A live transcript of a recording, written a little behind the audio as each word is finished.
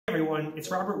everyone,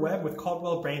 it's Robert Webb with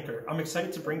Coldwell Banker. I'm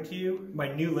excited to bring to you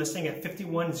my new listing at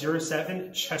 5107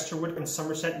 Chesterwood in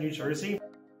Somerset, New Jersey.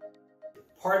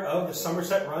 Part of the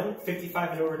Somerset Run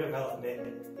 55 and over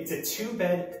development. It's a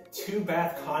 2-bed,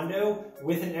 2-bath condo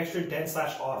with an extra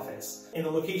den/office. And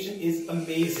the location is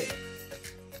amazing.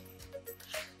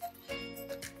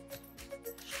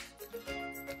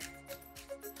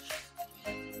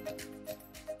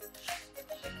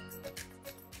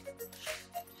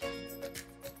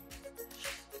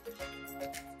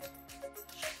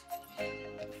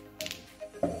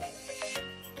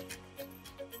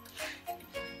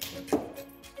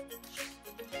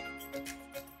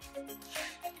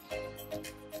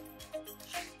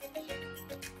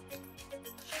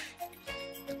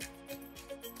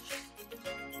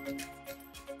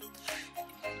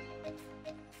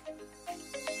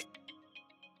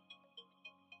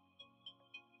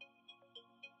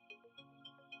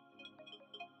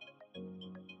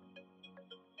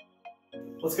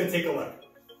 Let's go take a look.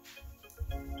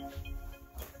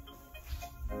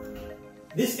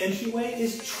 This entryway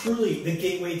is truly the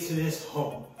gateway to this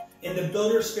home, and the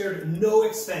builder spared no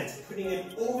expense putting in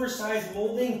oversized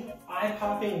molding,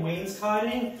 eye-popping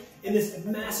wainscoting, and this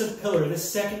massive pillar the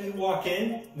second you walk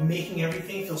in, making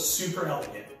everything feel super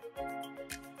elegant.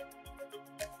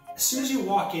 As soon as you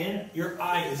walk in, your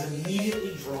eye is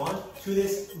immediately drawn to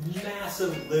this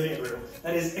massive living room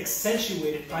that is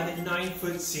accentuated by the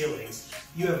 9-foot ceilings.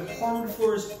 You have hardwood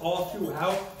floors all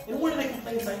throughout, and one of the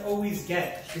complaints I always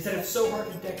get is that it's so hard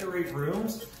to decorate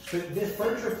rooms, but the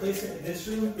furniture placement in this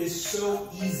room is so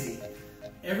easy.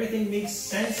 Everything makes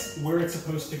sense where it's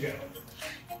supposed to go.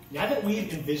 Now that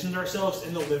we've envisioned ourselves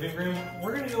in the living room,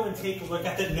 we're going to go and take a look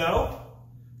at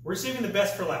we're saving the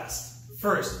best for last.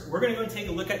 First, we're going to go and take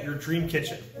a look at your dream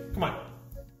kitchen. Come on.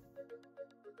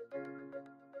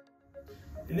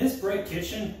 And this bright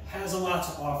kitchen has a lot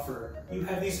to offer. You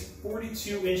have these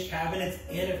 42-inch cabinets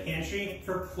and a pantry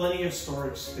for plenty of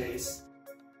storage space.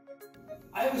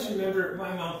 I always remember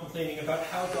my mom complaining about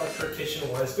how dark her kitchen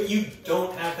was, but you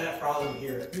don't have that problem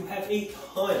here. You have a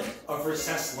ton of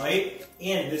recessed light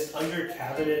and this under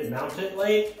cabinet mounted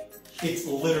light. It's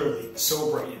literally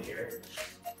so bright in here.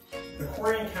 The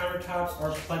Corian countertops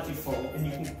are plentiful, and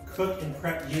you can cook and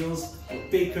prep meals or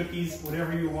bake cookies,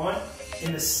 whatever you want,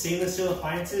 and the stainless steel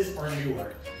appliances are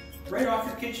newer. Right off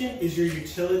your kitchen is your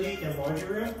utility and laundry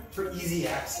room for easy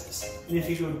access. And if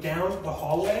you go down the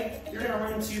hallway, you're going to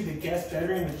run into the guest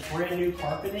bedroom with brand new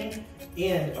carpeting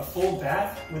and a full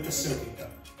bath with a soaking tub.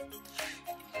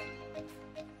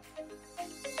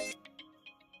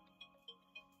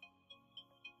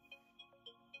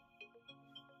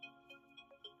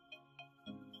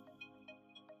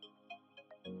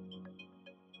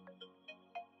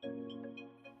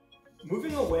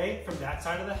 Moving away from that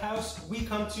side of the house, we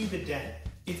come to the den.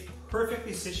 It's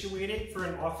perfectly situated for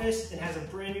an office and has a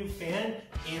brand new fan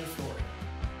and flooring.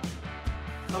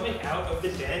 Coming out of the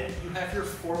den, you have your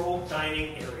formal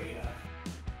dining area.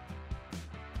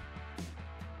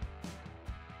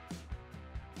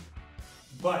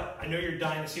 But I know you're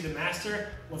dying to see the master.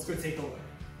 Let's go take a look.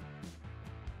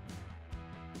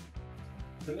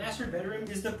 The master bedroom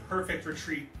is the perfect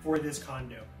retreat for this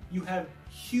condo. You have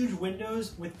huge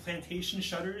windows with plantation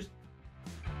shutters.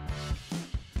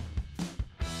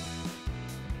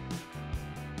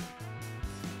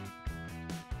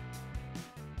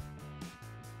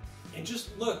 And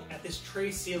just look at this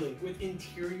tray ceiling with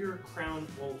interior crown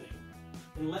molding.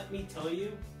 And let me tell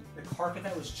you, the carpet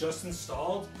that was just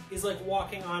installed is like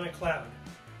walking on a cloud.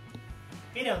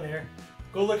 Hey down there,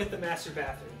 go look at the master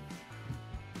bathroom.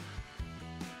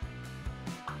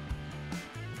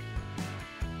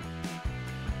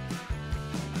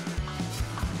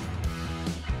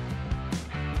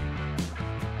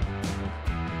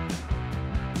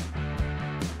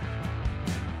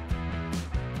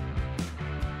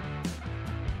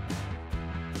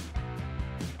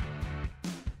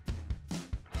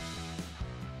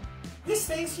 This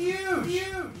thing's huge!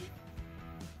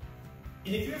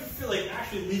 And if you ever feel like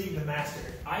actually leaving the master,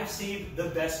 I've saved the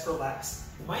best for last.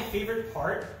 My favorite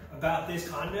part about this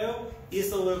condo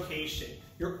is the location.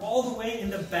 You're all the way in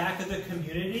the back of the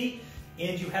community,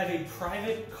 and you have a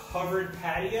private covered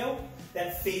patio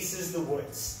that faces the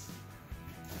woods.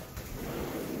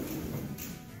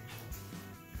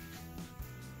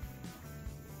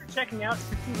 You're checking out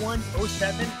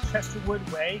 5107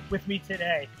 Chesterwood Way with me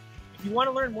today. If you want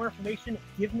to learn more information,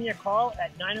 give me a call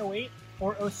at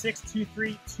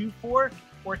 908-406-2324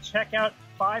 or check out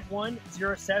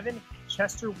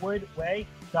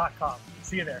 5107chesterwoodway.com.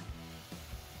 See you there.